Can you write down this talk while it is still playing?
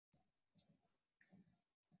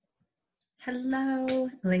Hello,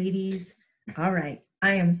 ladies. All right,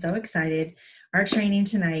 I am so excited. Our training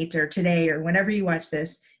tonight or today or whenever you watch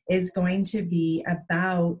this is going to be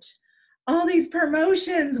about all these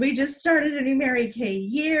promotions. We just started a new Mary Kay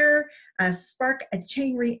year. Spark a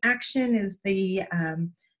Chain Reaction is the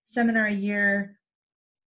seminar year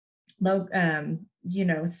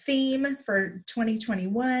theme for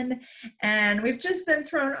 2021, and we've just been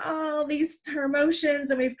thrown all these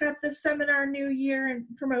promotions, and we've got the seminar new year and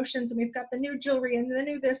promotions, and we've got the new jewelry and the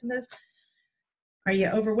new this and this. Are you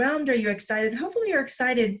overwhelmed? Are you excited? Hopefully you're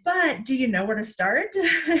excited, but do you know where to start?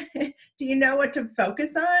 Do you know what to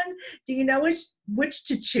focus on? Do you know which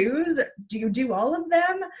to choose? Do you do all of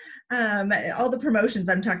them? All the promotions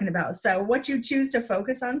I'm talking about. So what you choose to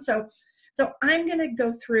focus on. So I'm going to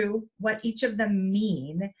go through what each of them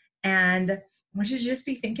mean, and I want you to just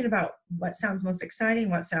be thinking about what sounds most exciting,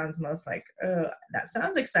 what sounds most like, oh, that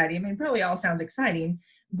sounds exciting. I mean, probably all sounds exciting,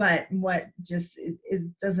 but what just it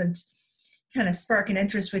doesn't kind of spark an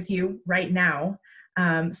interest with you right now.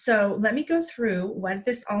 So let me go through what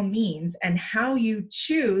this all means and how you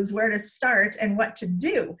choose where to start and what to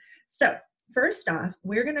do. So first off,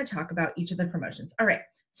 we're going to talk about each of the promotions. All right,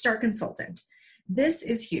 Star Consultant. This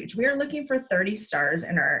is huge. We are looking for 30 stars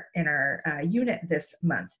in our unit this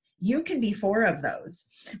month. You can be 4 of those.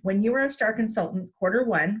 When you are a Star Consultant, quarter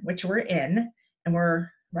 1, which we're in, and we're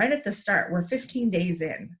right at the start, we're 15 days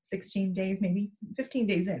in, 16 days, maybe 15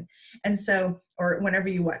 days in. And so, or whenever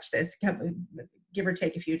you watch this, give or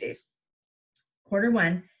take a few days. Quarter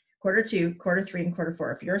 1, quarter 2, quarter 3, and quarter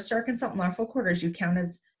 4. If you're a Star Consultant, all 4 quarters, you count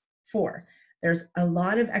as 4. There's a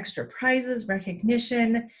lot of extra prizes,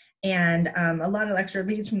 recognition, and a lot of extra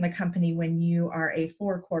leads from the company when you are a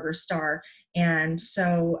 4-quarter star. And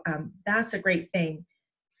so that's a great thing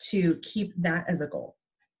to keep that as a goal.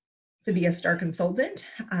 To be a Star Consultant,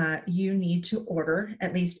 you need to order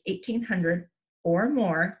at least 1,800 or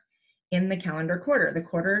more in the calendar quarter. The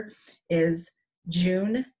quarter is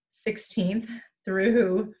June 16th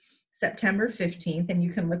through September 15th, and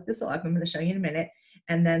you can look this up. I'm going to show you in a minute.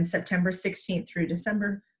 And then September 16th through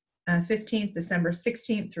December 15th, December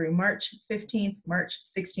 16th through March 15th, March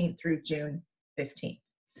 16th through June 15th.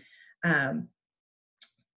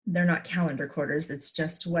 They're not calendar quarters, it's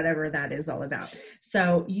just whatever that is all about.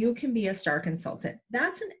 So you can be a Star Consultant.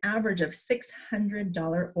 That's an average of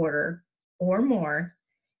 $600 order or more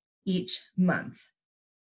each month.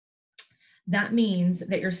 That means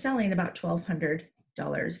that you're selling about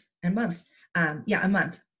 $1,200 a month. A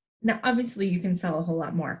month. Now, obviously, you can sell a whole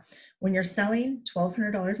lot more. When you're selling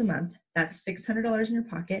 $1,200 a month, that's $600 in your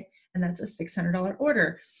pocket, and that's a $600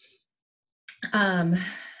 order.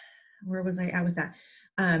 Where was I at with that?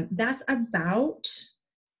 That's about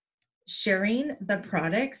sharing the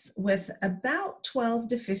products with about 12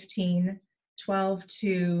 to 15, 12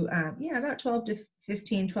 to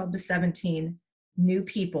 17 new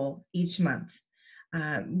people each month.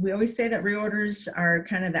 We always say that reorders are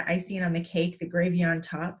kind of the icing on the cake, the gravy on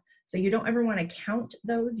top. So you don't ever want to count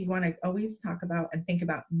those. You want to always talk about and think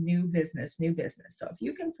about new business. So if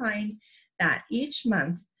you can find that each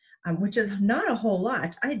month, which is not a whole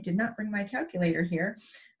lot. I did not bring my calculator here.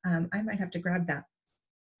 I might have to grab that,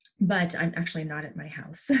 but I'm actually not at my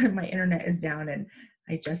house. My internet is down, and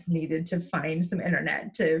I just needed to find some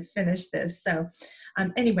internet to finish this. So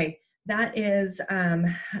anyway, that is, if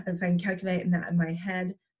I can calculate that in my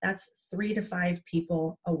head, that's 3 to 5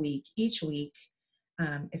 people a week, each week,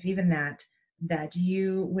 if even that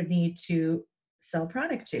you would need to sell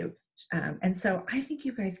product to. And so I think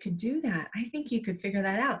you guys could do that. I think you could figure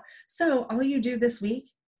that out. So all you do this week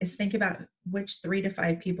is think about which 3 to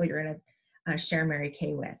 5 people you're going to share Mary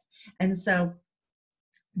Kay with. And so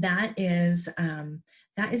that is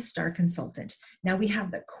Star Consultant. Now we have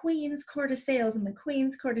the Queen's Court of Sales and the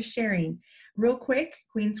Queen's Court of Sharing. Real quick,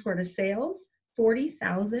 Queen's Court of Sales,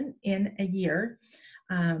 $40,000 in a year,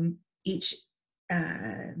 each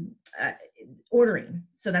ordering.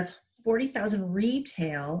 So that's 40,000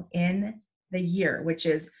 retail in the year, which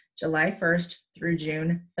is July 1st through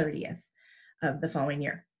June 30th of the following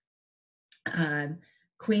year.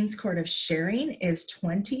 Queen's Court of Sharing is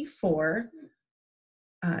 24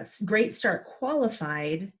 Great Start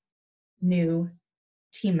qualified new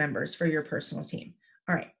team members for your personal team.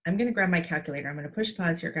 All right, I'm going to grab my calculator. I'm going to push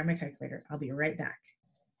pause here, grab my calculator. I'll be right back.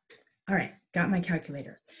 All right, got my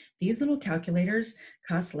calculator. These little calculators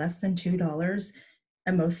cost less than $2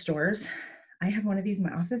 at most stores. I have one of these in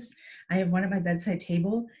my office. I have one at my bedside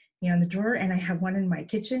table, in the drawer, and I have one in my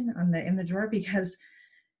kitchen in the drawer, because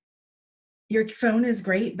your phone is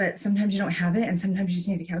great, but sometimes you don't have it, and sometimes you just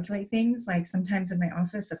need to calculate things. Like sometimes in my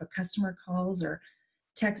office, if a customer calls or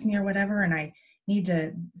texts me or whatever, and I need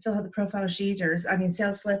to fill out the profile sheet or,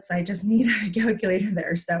 sales slips, I just need a calculator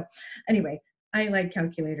there. So anyway, I like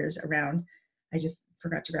calculators around. I just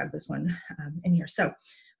forgot to grab this one in here. So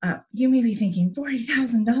you may be thinking,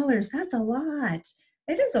 $40,000, that's a lot.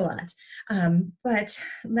 It is a lot, but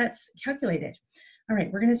let's calculate it. All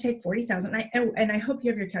right, we're going to take 40,000. And I hope you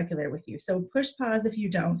have your calculator with you. So push pause if you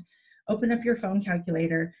don't. Open up your phone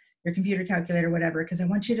calculator, your computer calculator, whatever, because I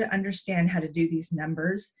want you to understand how to do these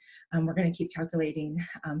numbers. We're going to keep calculating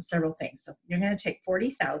several things. So you're going to take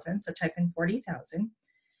 40,000. So type in 40,000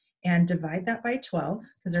 and divide that by 12,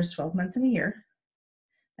 because there's 12 months in a year.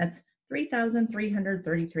 That's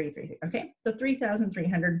 $3,333. Okay, so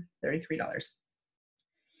 $3,333.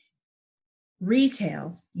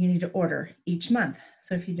 Retail, you need to order each month.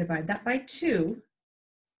 So if you divide that by 2,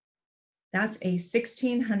 that's a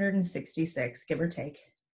 $1,666, give or take,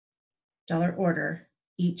 order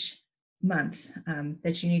each month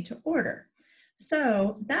that you need to order.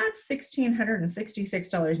 So that's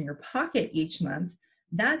 $1,666 in your pocket each month.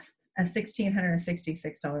 That's a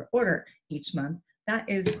 $1,666 order each month. That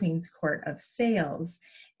is Queen's Court of Sales.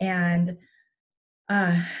 And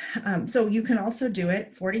so you can also do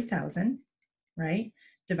it 40,000, right?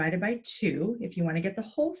 Divided by 2 if you want to get the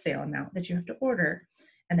wholesale amount that you have to order.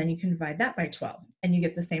 And then you can divide that by 12 and you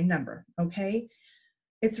get the same number, okay?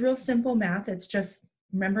 It's real simple math. It's just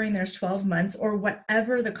remembering there's 12 months or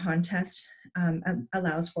whatever the contest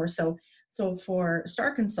allows for. So for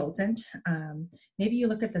Star Consultant, maybe you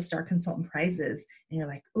look at the Star Consultant prizes and you're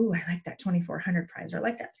like, ooh, I like that 2,400 prize, or I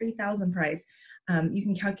like that 3,000 prize. You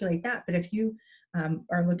can calculate that. But if you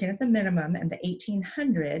are looking at the minimum and the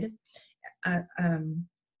 1,800,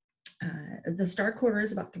 the Star Quarter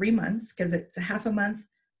is about 3 months because it's a half a month,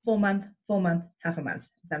 full month, half a month,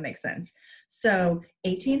 if that makes sense. So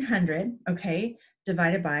 1,800, okay,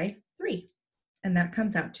 divided by 3. And that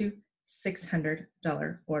comes out to $600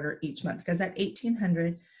 order each month, because that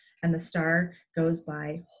 1,800 and the Star goes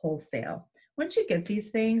by wholesale. Once you get these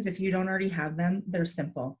things, if you don't already have them, they're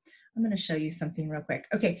simple. I'm going to show you something real quick.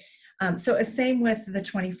 Okay, so same with the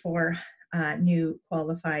 24 new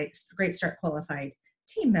qualified, Great Start qualified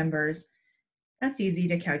team members. That's easy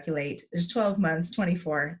to calculate. There's 12 months,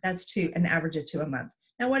 24, that's an average of 2 a month.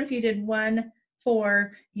 Now, what if you did 1,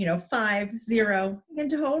 4, 5, 0? You can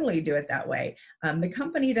totally do it that way. The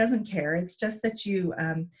company doesn't care. It's just that you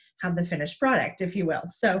have the finished product, if you will.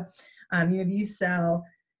 So if you sell,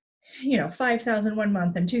 5,000 one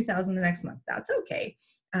month and 2,000 the next month, that's okay.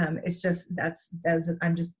 It's just,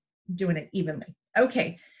 I'm just doing it evenly.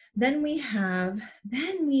 Okay. Then we have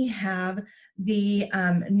the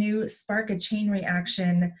new Spark a Chain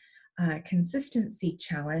Reaction Consistency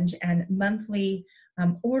Challenge and monthly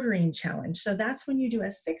ordering challenge. So that's when you do a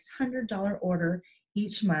 $600 order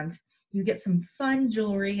each month. You get some fun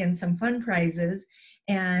jewelry and some fun prizes,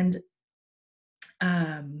 and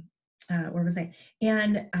where was I?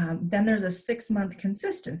 And then there's a 6-month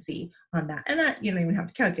consistency on that. And that you don't even have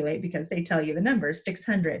to calculate because they tell you the numbers,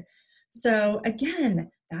 600. So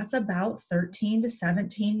again, that's about 13 to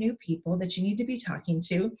 17 new people that you need to be talking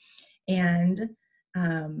to, and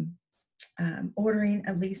ordering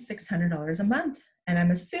at least $600 a month. And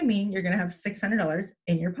I'm assuming you're going to have $600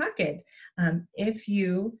 in your pocket if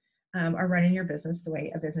you are running your business the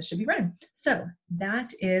way a business should be run. So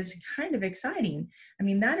that is kind of exciting. I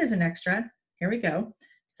mean, that is an extra. Here we go.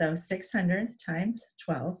 So 600 times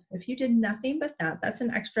 12. If you did nothing but that, that's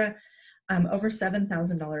an extra over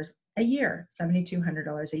 $7,000 a year,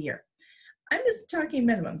 $7,200 a year. I'm just talking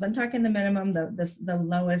minimums. I'm talking the minimum, the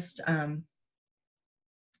lowest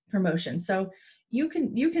promotion. So you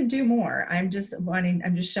can do more. I'm just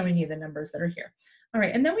showing you the numbers that are here. All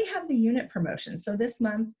right, and then we have the unit promotion. So this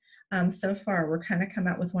month, so far, we're kind of come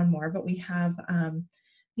out with one more, but we have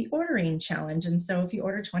the ordering challenge. And so if you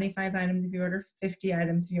order 25 items, if you order 50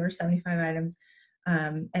 items, if you order 75 items,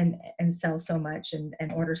 and sell so much and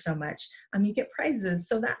order so much, you get prizes.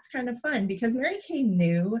 So that's kind of fun, because Mary Kay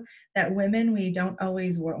knew that women, we don't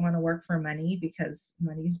always want to work for money because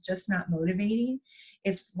money's just not motivating.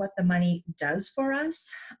 It's what the money does for us.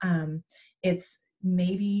 It's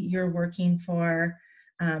maybe you're working for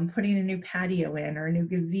putting a new patio in, or a new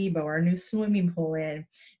gazebo, or a new swimming pool in,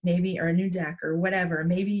 maybe, or a new deck, or whatever.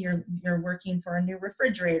 Maybe you're working for a new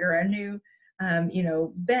refrigerator, a new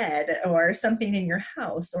bed, or something in your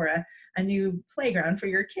house, or a new playground for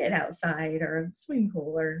your kid outside, or a swimming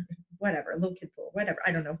pool, or whatever, a little kid pool, whatever.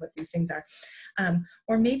 I don't know what these things are.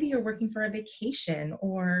 Or maybe you're working for a vacation,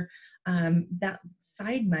 or that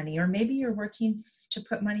side money, or maybe you're working to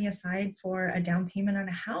put money aside for a down payment on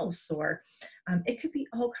a house, or it could be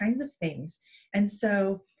all kinds of things. And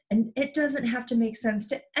so And it doesn't have to make sense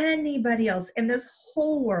to anybody else in this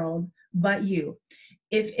whole world but you.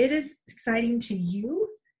 If it is exciting to you,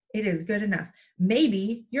 it is good enough.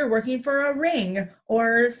 Maybe you're working for a ring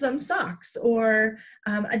or some socks or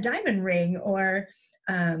a diamond ring or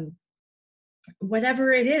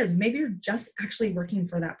whatever it is. Maybe you're just actually working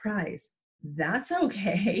for that prize. That's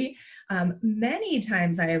okay. Many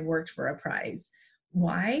times I have worked for a prize.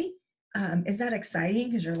 Why? Is that exciting?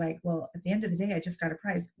 Because you're like, well, at the end of the day, I just got a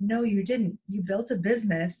prize. No, you didn't. You built a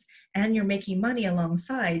business and you're making money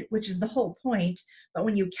alongside, which is the whole point. But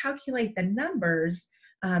when you calculate the numbers,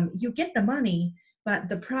 you get the money, but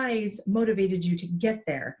the prize motivated you to get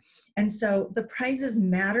there. And so the prizes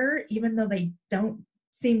matter, even though they don't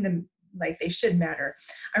seem to like they should matter.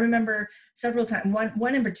 I remember several times,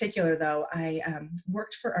 one in particular though, I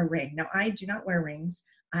worked for a ring. Now I do not wear rings.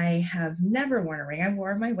 I have never worn a ring. I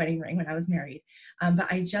wore my wedding ring when I was married,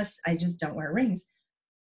 but I just don't wear rings.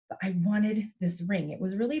 But I wanted this ring. It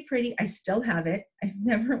was really pretty. I still have it. I've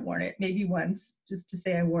never worn it, maybe once, just to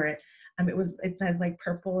say I wore it. It said like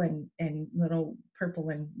purple and little purple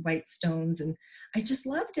and white stones. And I just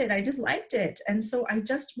loved it. I just liked it. And so I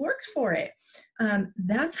just worked for it.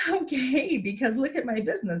 That's okay, because look at my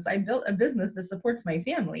business. I built a business that supports my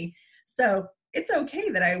family. So it's okay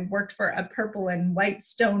that I worked for a purple and white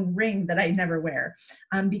stone ring that I never wear,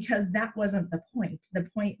 because that wasn't the point. The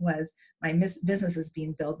point was my business is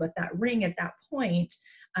being built, but that ring at that point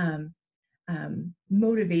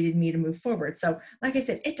motivated me to move forward. So like I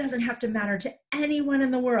said, it doesn't have to matter to anyone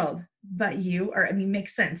in the world but you, or make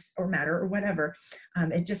sense or matter or whatever.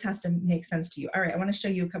 It just has to make sense to you. All right, I want to show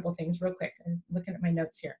you a couple things real quick. I'm looking at my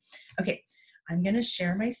notes here. Okay, I'm going to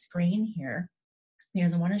share my screen here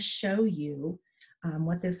because I want to show you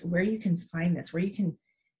where you can find this, where you can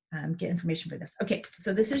get information for this. Okay,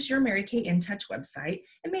 so this is your Mary Kay In Touch website.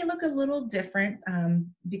 It may look a little different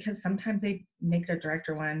because sometimes they make the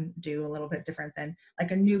director one do a little bit different than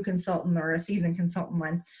like a new consultant or a seasoned consultant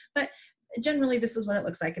one. But generally, this is what it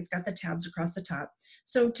looks like. It's got the tabs across the top.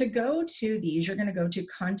 So to go to these, you're going to go to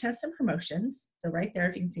Contests and Promotions. So right there,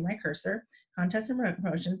 if you can see my cursor, Contests and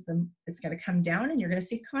Promotions, then it's going to come down and you're going to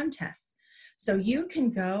see Contests. So you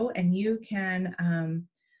can go and you can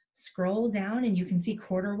scroll down and you can see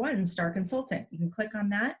Q1 Star Consultant. You can click on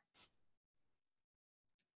that.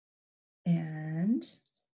 And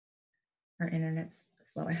our internet's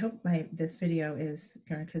slow. I hope this video is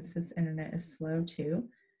going, because this internet is slow too.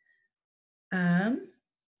 All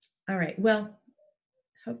right, well,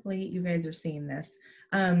 hopefully you guys are seeing this.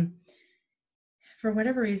 For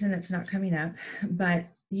whatever reason, it's not coming up, but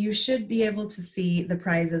you should be able to see the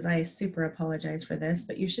prizes. I super apologize for this,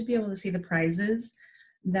 but you should be able to see the prizes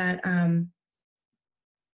that,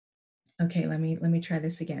 okay, let me try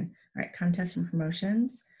this again. All right, Contests and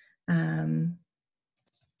Promotions.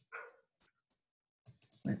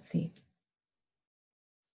 Let's see.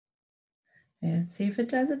 Let's see if it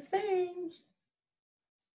does its thing.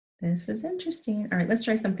 This is interesting. All right, let's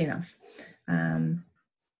try something else. All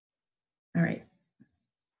right.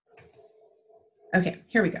 Okay,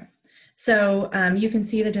 here we go. So you can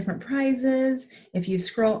see the different prizes. If you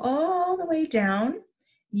scroll all the way down,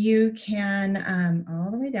 you can,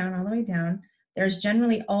 all the way down, there's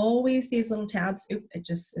generally always these little tabs. Oop, it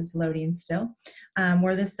just is loading still,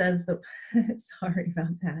 where this says, sorry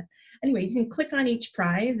about that. Anyway, you can click on each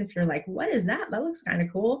prize if you're like, what is that? That looks kind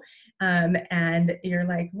of cool. And you're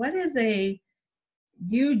like, what is a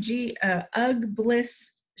UGG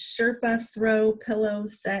Bliss Sherpa throw pillow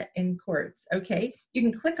set in quartz? Okay, you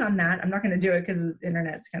can click on that. I'm not going to do it because the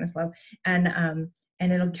internet's kind of slow, and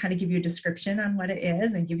it'll kind of give you a description on what it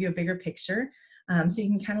is and give you a bigger picture. So you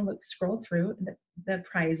can kind of scroll through the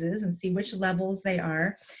prizes and see which levels they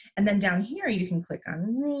are. And then down here, you can click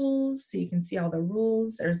on rules. So you can see all the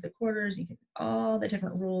rules. There's the quarters, you can all the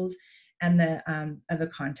different rules and of the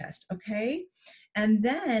contest, okay? And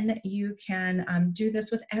then you can do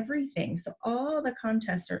this with everything. So all the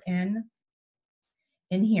contests are in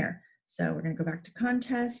here. So we're gonna go back to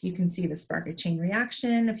contests. You can see the Spark a Chain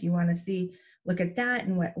Reaction if you wanna look at that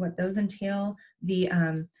and what those entail.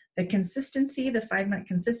 The consistency, the 5-month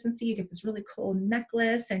consistency, you get this really cool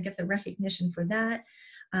necklace and get the recognition for that.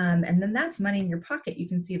 And then that's money in your pocket. You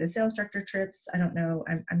can see the sales director trips. I don't know,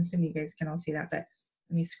 I'm assuming you guys can all see that, but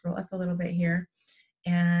let me scroll up a little bit here.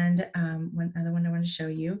 And one other one I want to show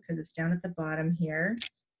you, because it's down at the bottom here,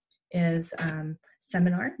 is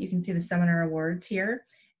seminar. You can see the seminar awards here,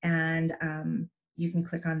 and you can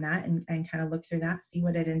click on that and kind of look through that, see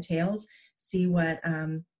what it entails, see what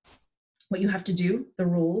you have to do, the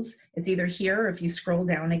rules. It's either here, or if you scroll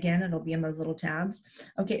down again, it'll be in those little tabs.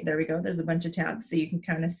 Okay, there we go. There's a bunch of tabs, so you can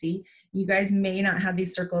kind of see You guys may not have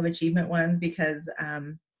these Circle of Achievement ones because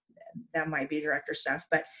that might be director stuff.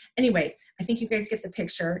 But anyway, I think you guys get the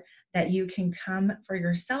picture that you can come for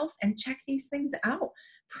yourself and check these things out.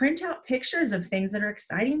 Print out pictures of things that are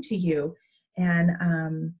exciting to you and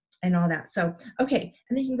all that. So, okay.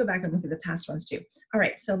 And then you can go back and look at the past ones too. All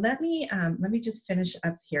right. So let me just finish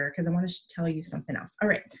up here because I want to tell you something else. All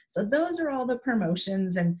right. So those are all the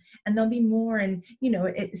promotions and there'll be more. And, you know,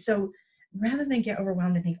 so rather than get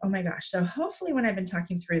overwhelmed and think, oh my gosh. So hopefully when I've been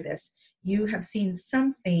talking through this, you have seen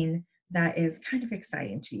something that is kind of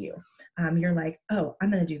exciting to you. You're like, oh, I'm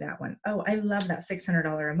going to do that one. Oh, I love that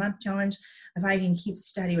 $600 a month challenge. If I can keep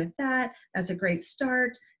steady with that, that's a great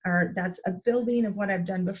start. Or that's a building of what I've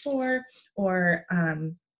done before. Or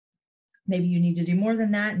maybe you need to do more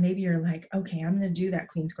than that. Maybe you're like, okay, I'm going to do that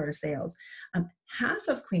Queen's Court of Sales. Half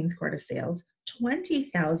of Queen's Court of Sales,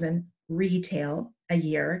 20,000 retail a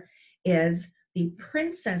year, is the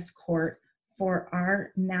Princess Court for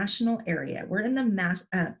our national area. We're in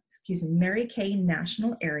the Mary Kay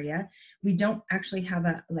national area. We don't actually have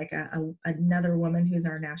another woman who's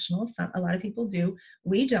our national. A lot of people do.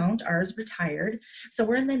 We don't. Ours retired. So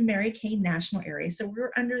we're in the Mary Kay national area. So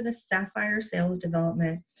we're under the Sapphire Sales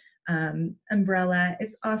Development umbrella.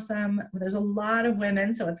 It's awesome. There's a lot of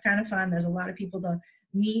women, so it's kind of fun. There's a lot of people to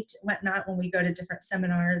meet, whatnot, when we go to different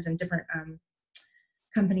seminars and different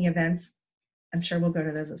company events. I'm sure we'll go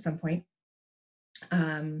to those at some point.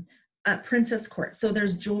 Princess Court. So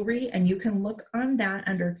there's jewelry, and you can look on that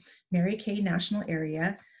under Mary Kay National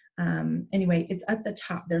Area. Anyway, it's at the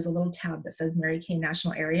top. There's a little tab that says Mary Kay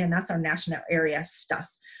National Area, and that's our national area stuff.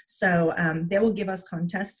 So they will give us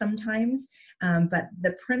contests sometimes, but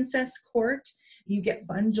the Princess Court, you get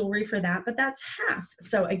fun jewelry for that, but that's half.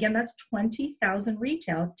 So again, that's 20,000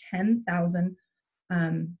 retail, 10,000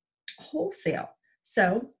 wholesale.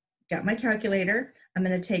 So got my calculator. I'm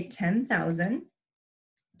going to take 10,000,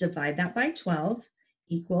 divide that by 12,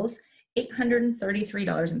 equals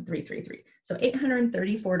 $833.333. So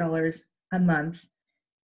 $834 a month.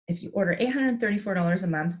 If you order $834 a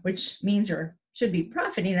month, which means you should be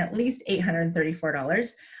profiting at least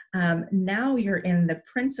 $834, now you're in the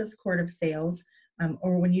Princess Court of Sales,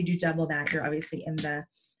 or when you do double that, you're obviously in the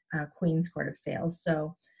Queen's Court of Sales.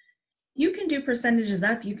 So you can do percentages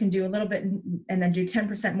up. You can do a little bit and then do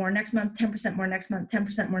 10% more next month, 10% more next month,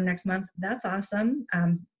 10% more next month. That's awesome.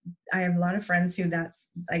 I have a lot of friends who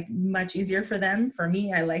that's like much easier for them. For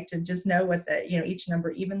me, I like to just know what the, each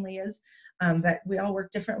number evenly is, but we all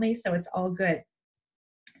work differently, so it's all good.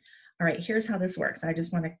 All right, here's how this works. I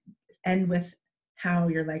just want to end with how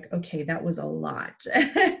you're like, okay, that was a lot.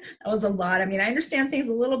 That was a lot. I mean, I understand things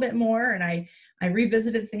a little bit more, and I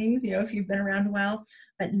revisited things, if you've been around a while,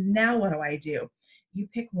 but now what do? You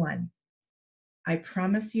pick one. I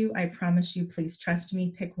promise you, please trust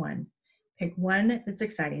me, pick one. Pick one that's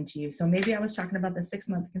exciting to you. So maybe I was talking about the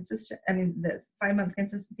the 5-month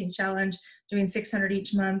consistency challenge, doing 600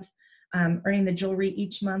 each month, earning the jewelry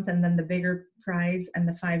each month, and then the bigger prize and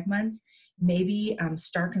the 5 months. Maybe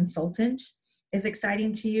Star Consultant is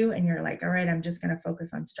exciting to you, and you're like, all right, I'm just going to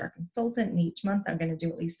focus on Star Consultant, and each month I'm going to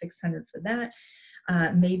do at least 600 for that.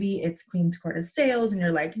 Maybe it's Queen's Court of Sales, and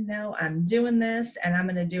you're like, no, I'm doing this, and I'm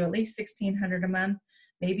going to do at least 1,600 a month.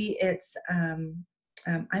 Maybe it's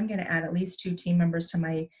I'm going to add at least 2 team members to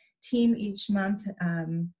my team each month,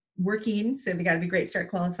 working. So they got to be Great Start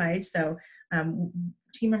qualified. So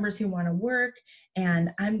team members who want to work,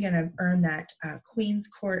 and I'm going to earn that Queen's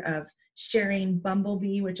Court of Sharing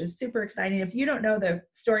Bumblebee, which is super exciting. If you don't know the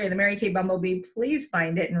story of the Mary Kay Bumblebee, please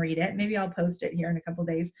find it and read it. Maybe I'll post it here in a couple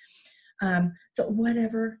days. So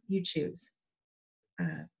whatever you choose,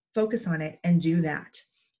 focus on it and do that.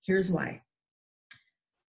 Here's why.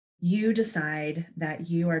 You decide that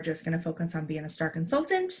you are just going to focus on being a Star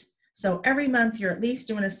Consultant. So every month you're at least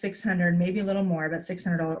doing a 600, maybe a little more, but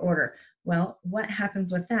 $600 order. Well, what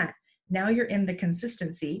happens with that? Now you're in the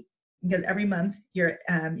consistency, because every month you're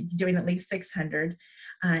doing at least 600.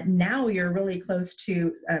 Now you're really close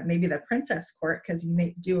to maybe the Princess Court, because you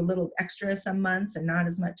may do a little extra some months and not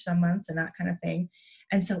as much some months and that kind of thing.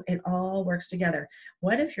 And so it all works together.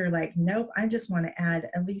 What if you're like, nope, I just want to add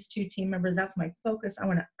at least 2 team members. That's my focus. I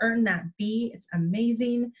want to earn that B. It's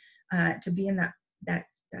amazing to be in that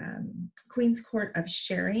Queen's Court of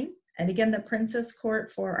Sharing. And again, the Princess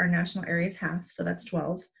Court for our national area is half, so that's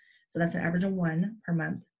 12. So that's an average of 1 per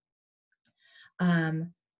month.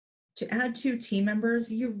 To add 2 team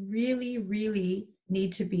members, you really, really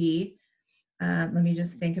need to be, let me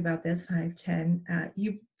just think about this, 5, 10,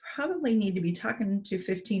 you probably need to be talking to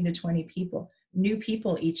 15 to 20 people, new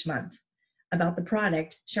people each month, about the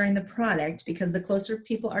product, sharing the product, because the closer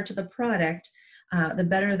people are to the product, the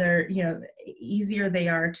better they're, easier they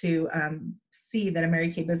are to see that a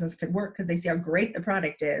Mary Kay business could work because they see how great the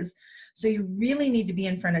product is. So you really need to be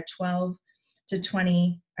in front of 12 to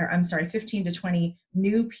 20, or I'm sorry, 15 to 20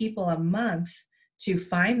 new people a month to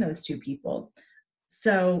find those two people.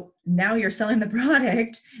 So now you're selling the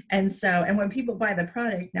product. And when people buy the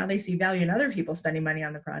product, now they see value in other people spending money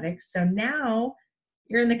on the product. So now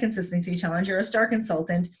you're in the consistency challenge, you're a star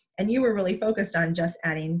consultant, and you were really focused on just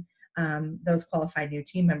adding those qualified new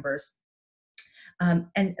team members.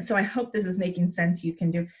 And so I hope this is making sense. You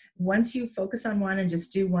can do, once you focus on one and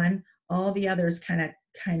just do one, all the others kind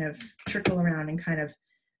of trickle around and kind of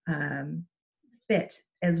fit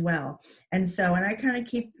as well. And I kind of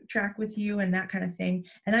keep track with you and that kind of thing.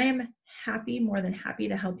 And I am happy, more than happy,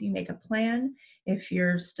 to help you make a plan if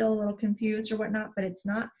you're still a little confused or whatnot, but it's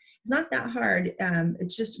not that hard.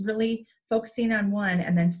 It's just really focusing on one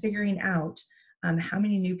and then figuring out how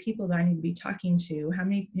many new people do I need to be talking to? How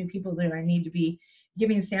many new people do I need to be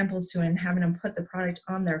giving samples to and having them put the product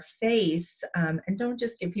on their face? And don't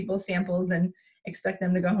just give people samples and expect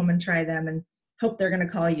them to go home and try them and hope they're going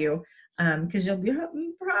to call you, because you'll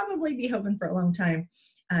probably be hoping for a long time.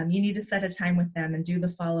 You need to set a time with them and do the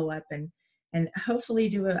follow-up and hopefully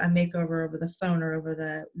do a makeover over the phone or over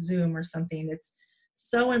the Zoom or something. It's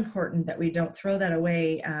so important that we don't throw that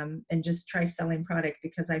away and just try selling product,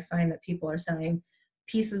 because I find that people are selling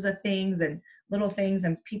pieces of things and little things,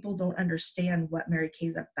 and people don't understand what Mary Kay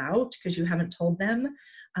is about because you haven't told them,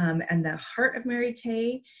 and the heart of Mary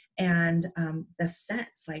Kay, and the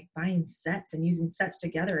sets, like buying sets and using sets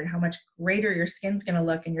together, and how much greater your skin's going to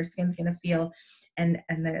look and your skin's going to feel, and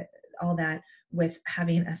all that with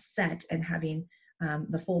having a set and having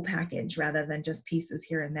the full package rather than just pieces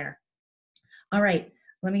here and there. All right,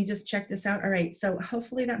 let me just check this out. All right, so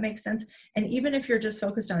hopefully that makes sense. And even if you're just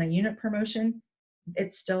focused on a unit promotion,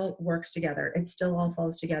 it still works together. It still all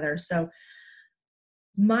falls together. So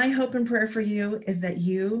my hope and prayer for you is that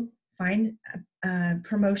you find a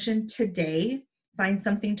promotion today, find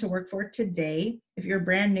something to work for today. If you're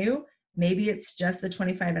brand new, maybe it's just the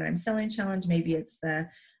 25 and I'm selling challenge. Maybe it's the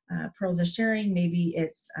Pearls of Sharing. Maybe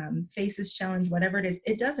it's Faces challenge, whatever it is.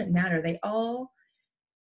 It doesn't matter. They all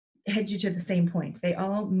head you to the same point. They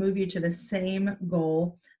all move you to the same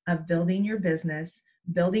goal of building your business,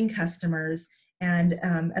 building customers, and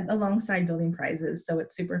alongside building prizes. So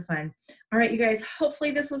it's super fun. All right, you guys,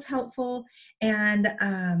 hopefully this was helpful, and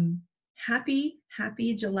happy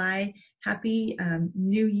July, happy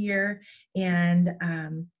New Year, and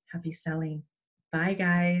happy selling. Bye,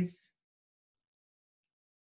 guys.